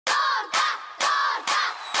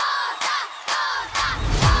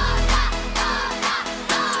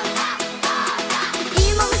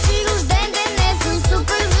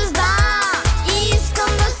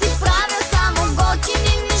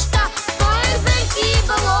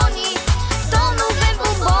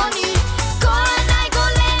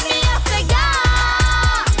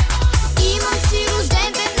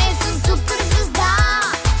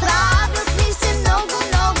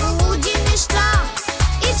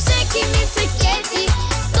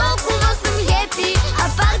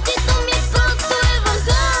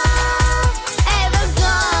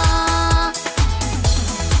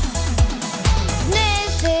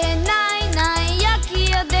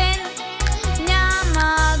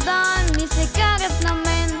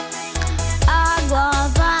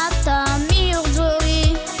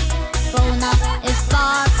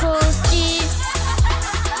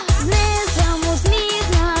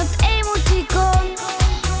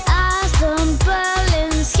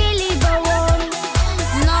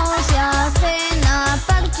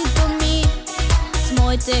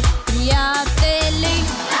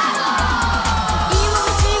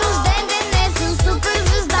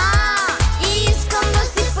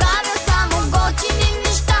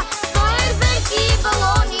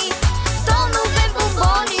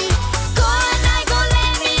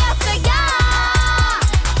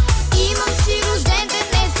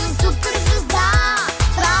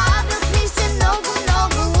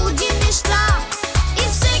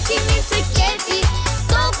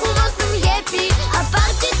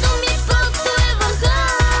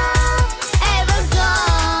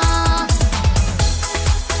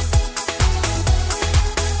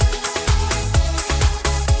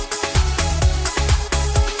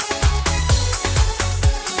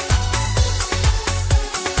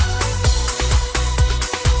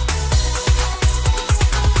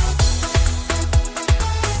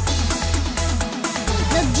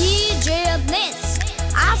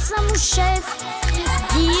съм шеф.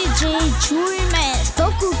 Диджей, чуй ме,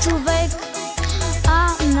 стоко човек.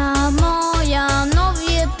 А на моя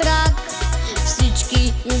новия трак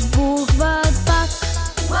всички избухват пак.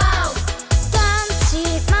 Вау!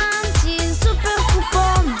 Танци, манци, супер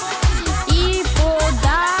купон и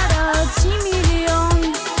подаръци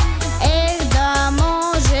милион. Ех, да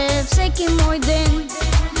може всеки мой ден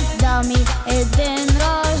да ми е ден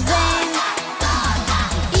рожден.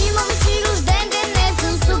 Имам си рожден ден, не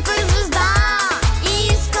съм супер звезда и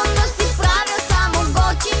искам да си правя само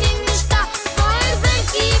готини неща.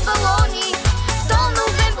 Фойерверки и балони,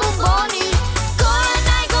 тонове бомбони. Кой е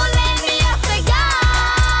най-големия сега?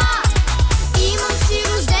 Имам си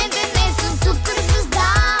рожден ден, не съм супер звезда.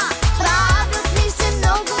 Правят ми се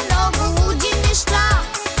много, много луди неща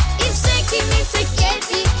и всеки ми се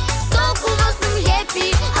кефи. Толкова съм хепи,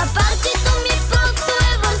 а партито ми просто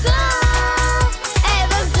е върха. Е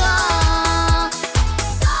върха.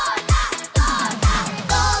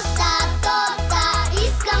 Тота, тота,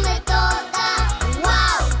 искаме тота.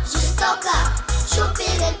 Вау, жестока, чупи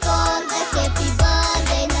рекорда. Хепи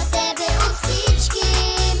бърдей на тебе от всички.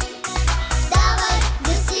 Давай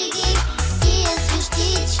да си ги тия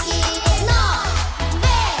свещички. Едно,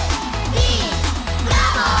 две, три,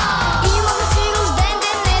 браво! Имам си рожден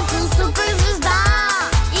ден, не съм супер звезда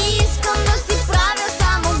и искам да си правя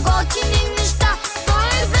само готини неща.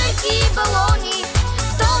 Фойерверки и балони,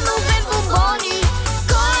 тонове бомбони.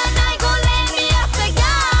 Кой е най-големия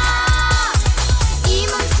сега?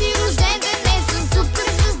 Имам си рожден ден, не съм супер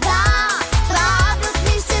звезда. Правят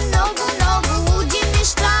ми се много, много луди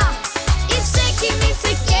неща и всеки ми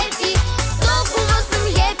се кефи. Толкова съм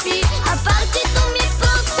хепи, а партито ми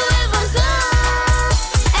просто е върха.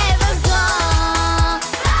 Е върха.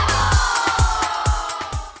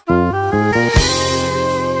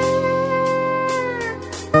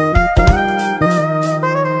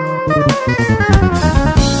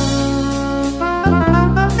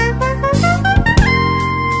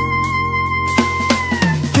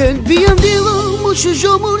 Che biandilo, mucho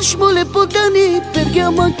jomur, shmole podani,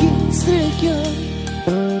 pergamaki srekia.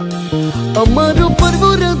 Amaro prvo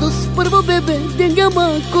radost, prvo bebe, dengama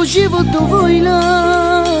ko životu vojna.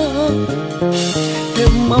 Te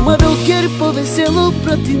mama roker po veselo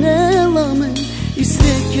pratinela me i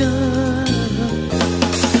srekia.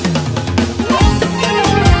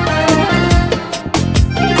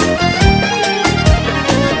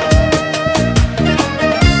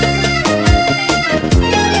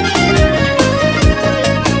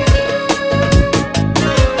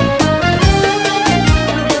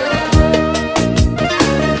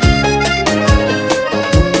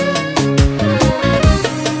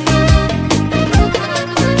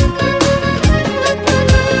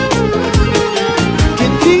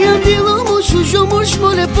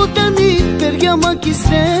 Pergamaki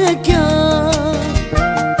srekia.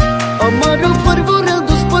 Amaro prvo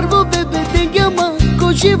radost, prvo bebe, dengama ko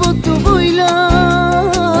životu vojna.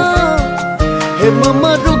 E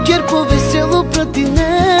mama roker po veselo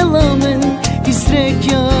pratinela men i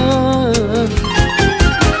srekia.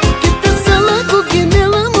 Che ta sala ko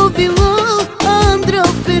genela mobilo Andra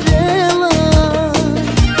operela.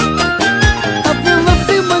 Apela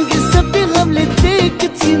pe mangesa pe hamlete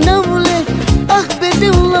katsina vole ah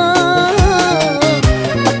bedela.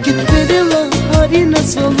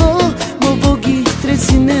 Solo mo bogi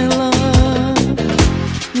tresinela.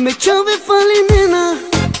 Me chove falinena,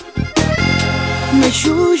 me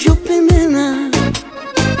shujo penena.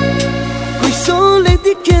 Coi sole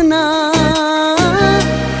di kena,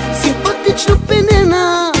 simpatično penena.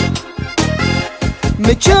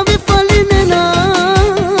 Me chove falinena,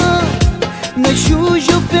 me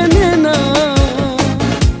shujo penena.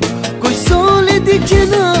 Coi sole di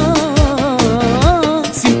kena,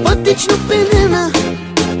 simpatično penena.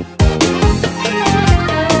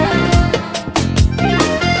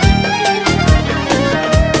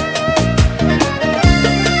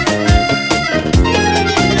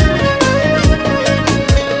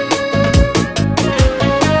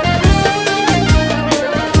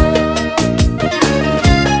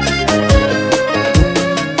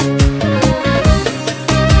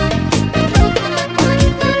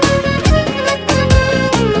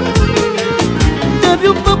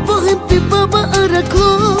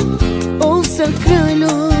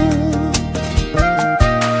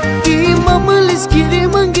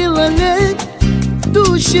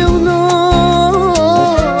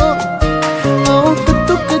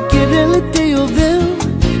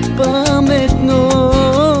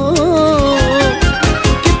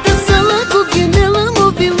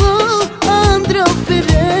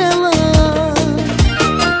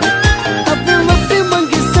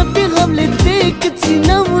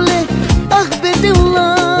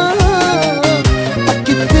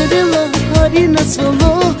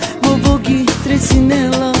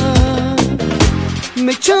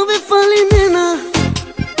 fali nena,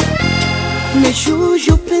 me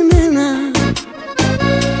sciugio penena,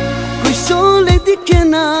 coi sole di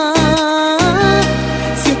chena,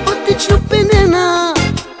 simpatično penena,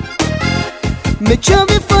 me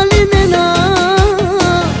ciave fali nena,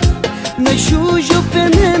 me sciugio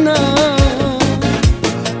penena,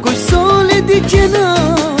 coi sole di chena,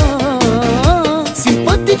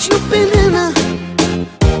 simpatično penena.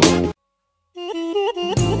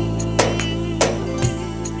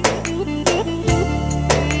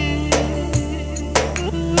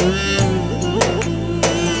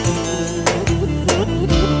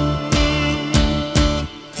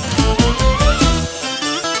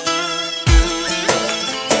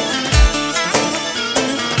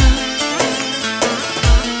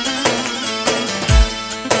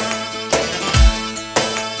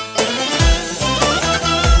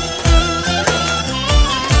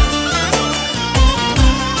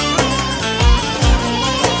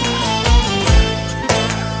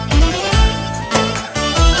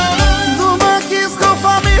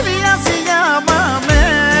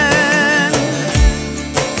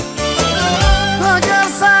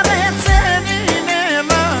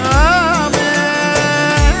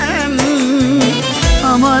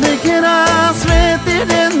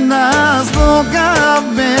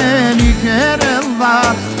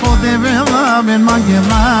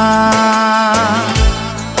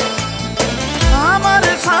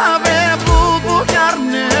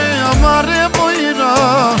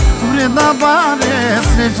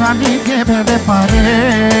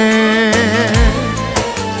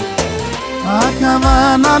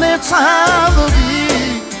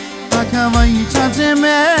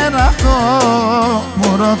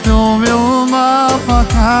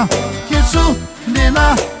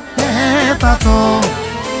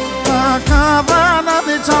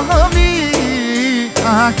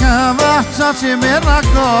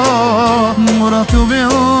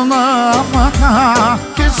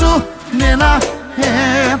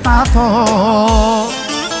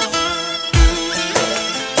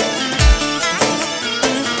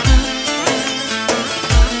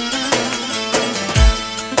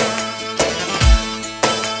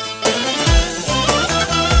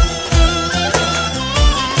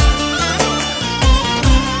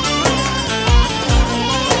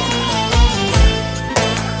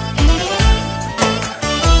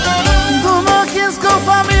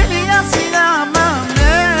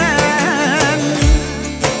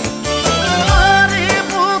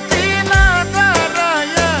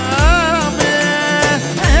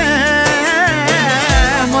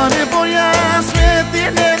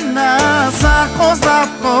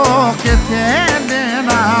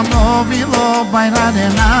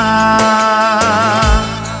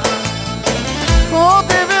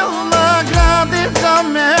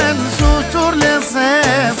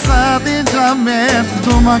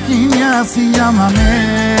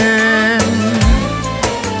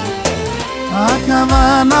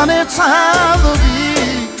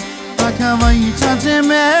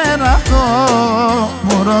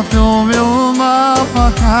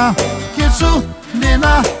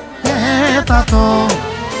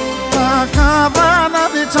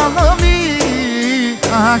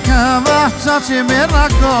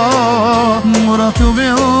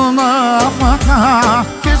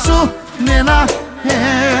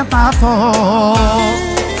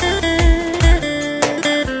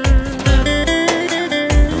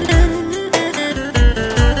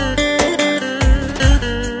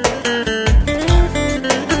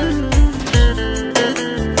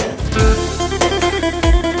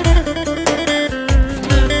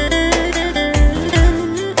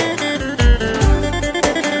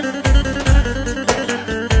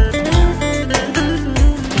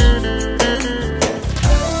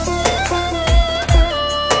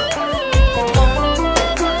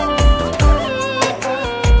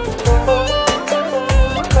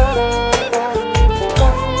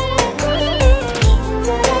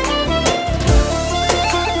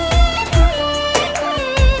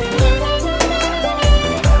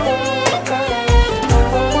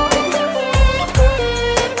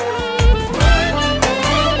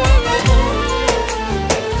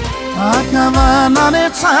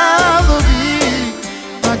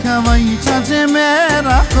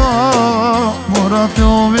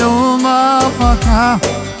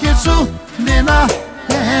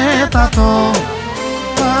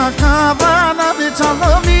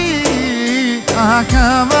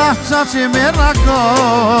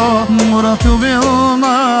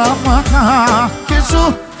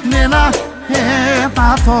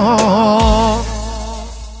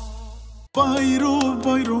 Bayro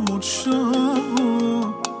bayro mutşavu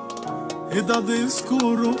e dade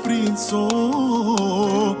skoro princo,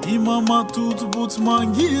 i mama tut but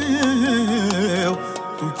mangheu,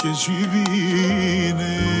 tu che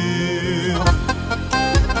živine.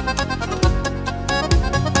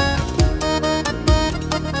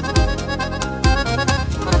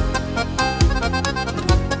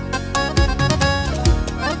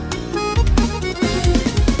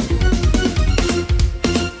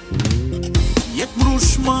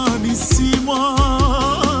 Siman,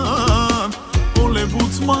 ole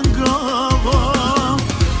but mangava,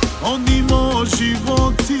 oni mo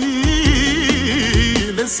životi,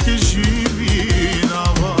 leske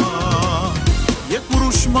živinava. Jek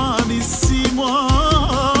mrušmani siman,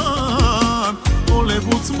 ole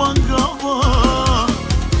but mangava,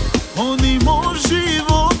 oni mo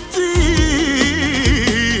životi,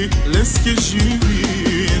 leske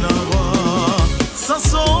živinava. Sa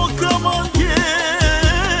soka mange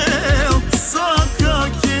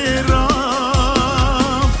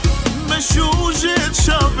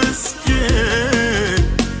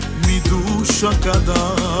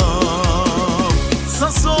kada sa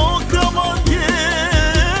soka manjel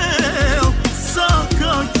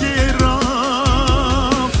saka kera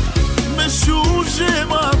me šuže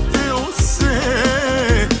mate ose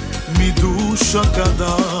mi duša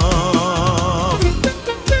kada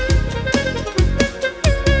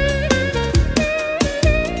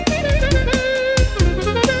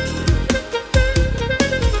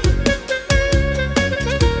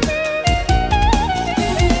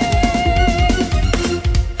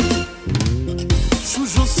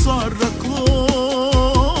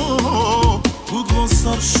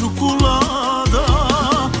šokolada,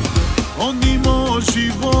 oni mo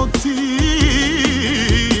životi,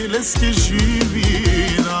 leske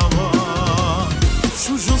živinava.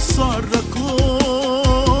 Šužo saraklo,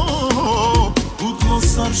 udlo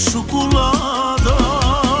sar šokolada,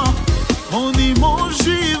 oni mo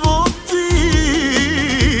životi,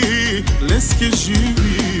 leske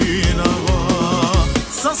živinava.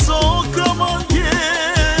 Sa soka manjel,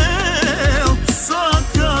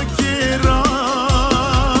 saka kera,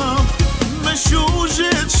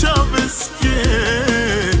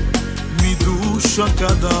 mi duša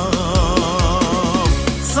kada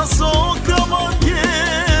sa soka manjel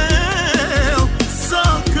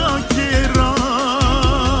saka kera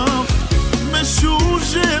me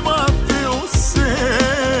šuže mate ose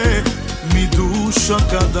mi duša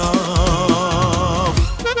kada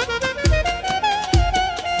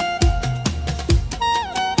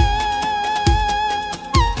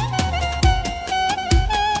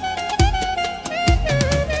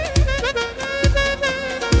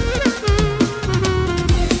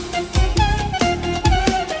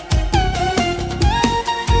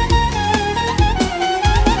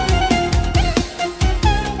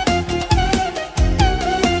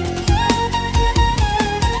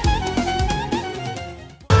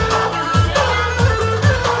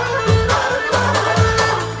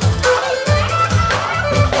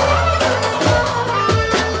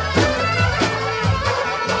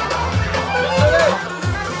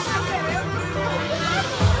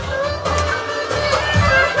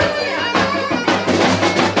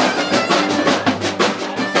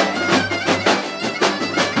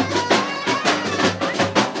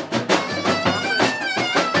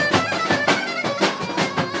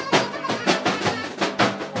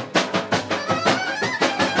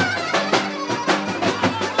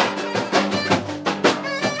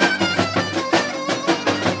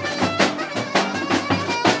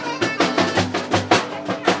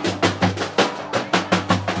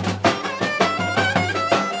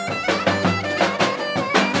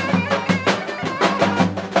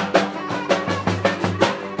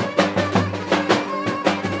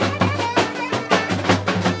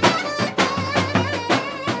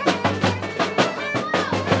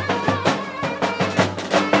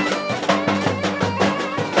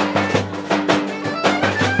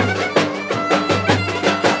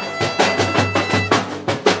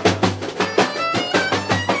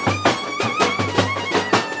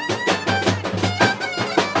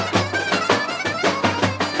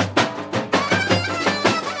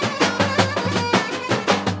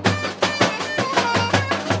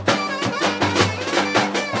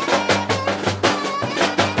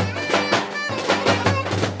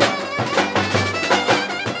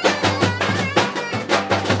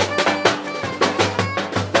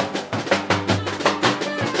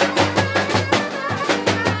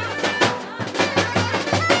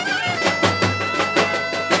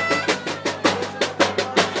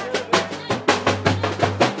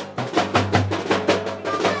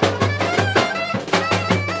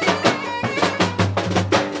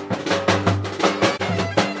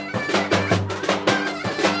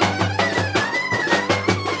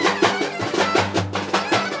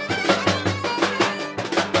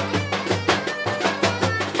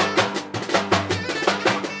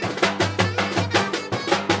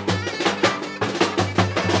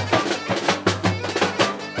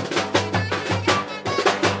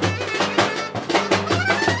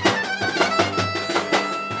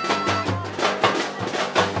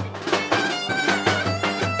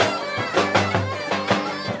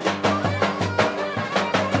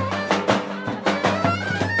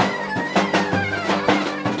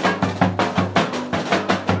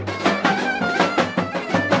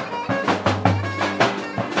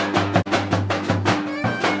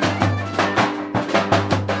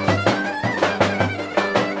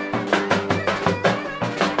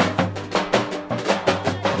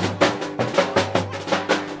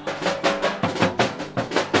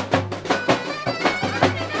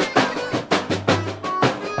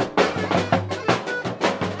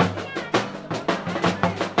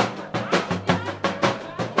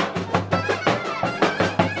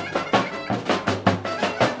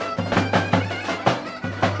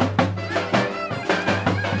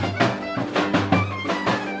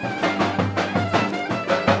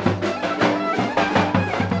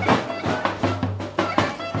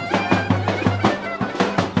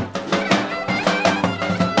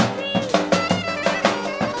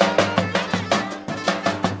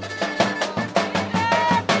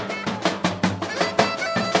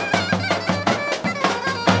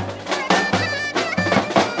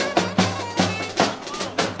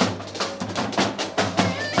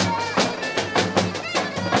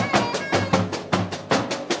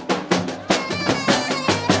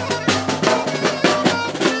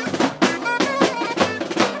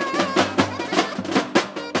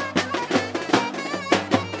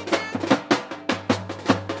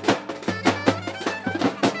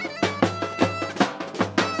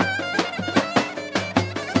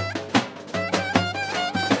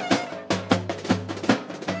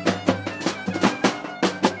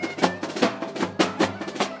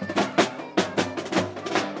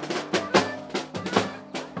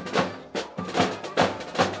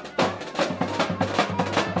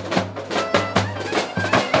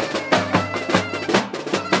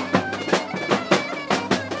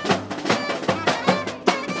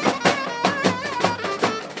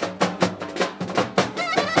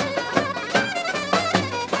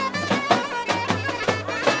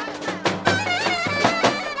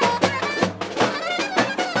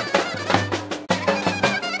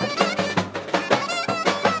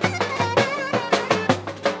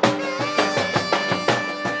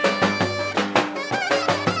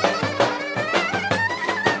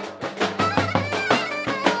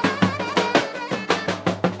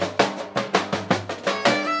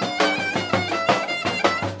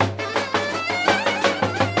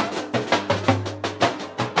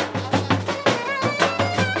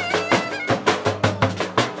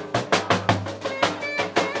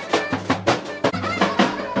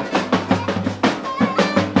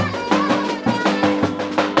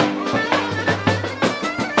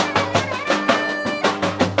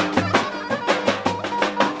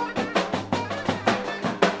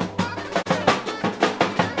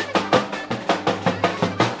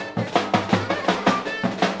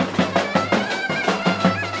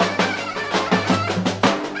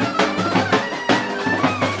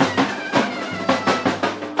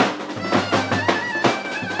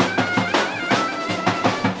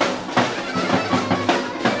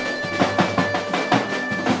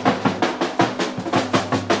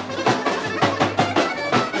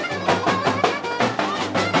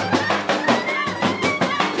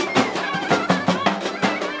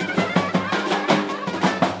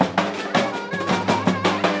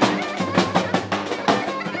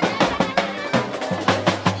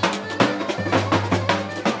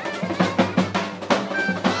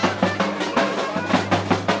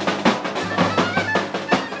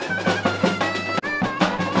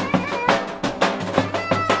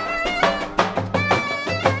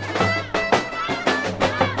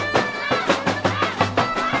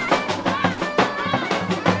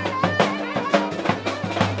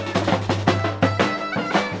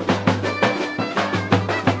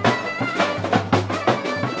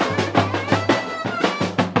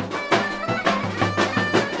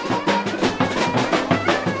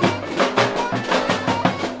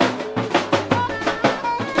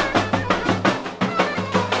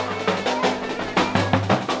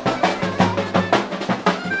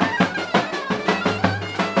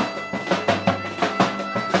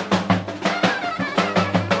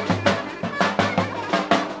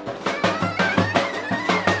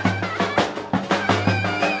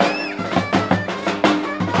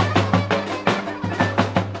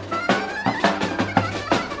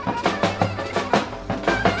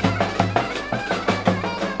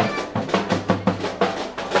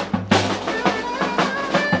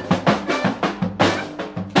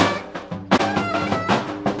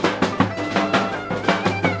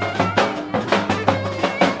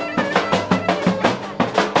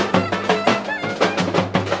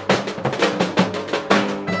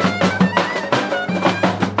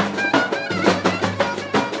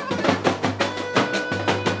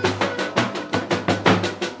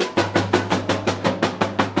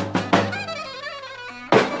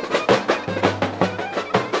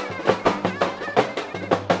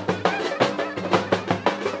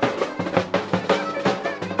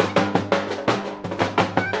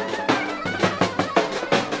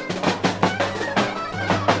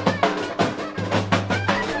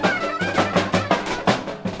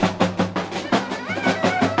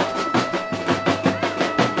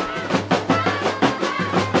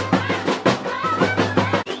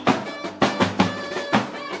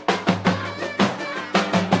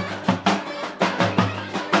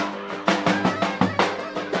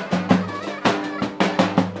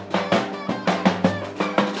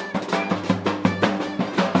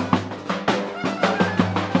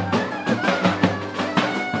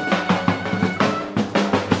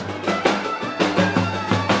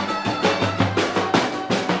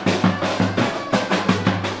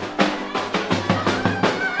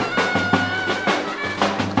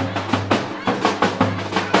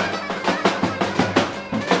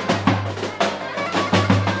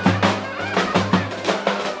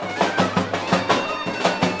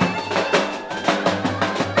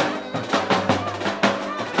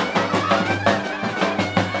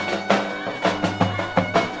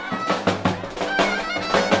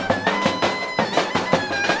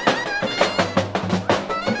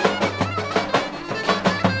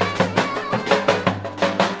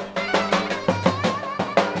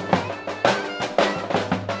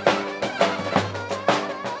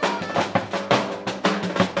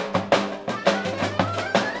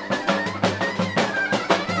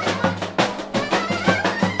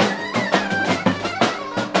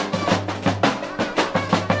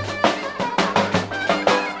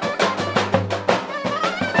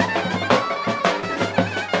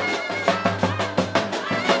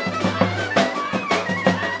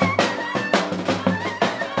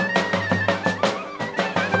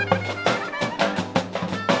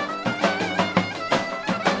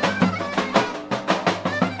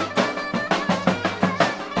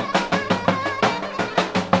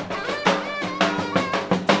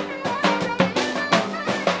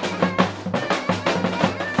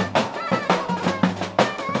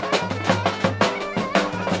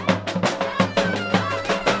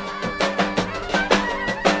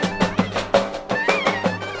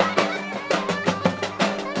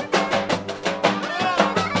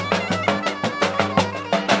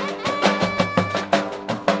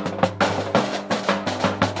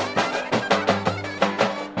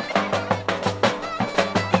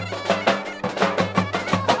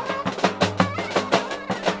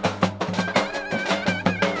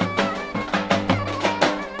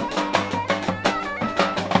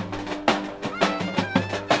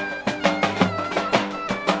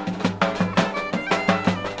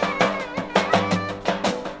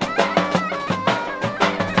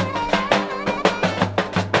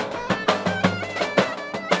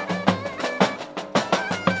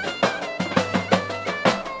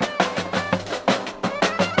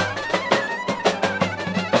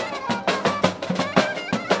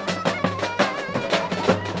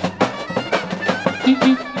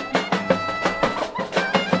Thank you.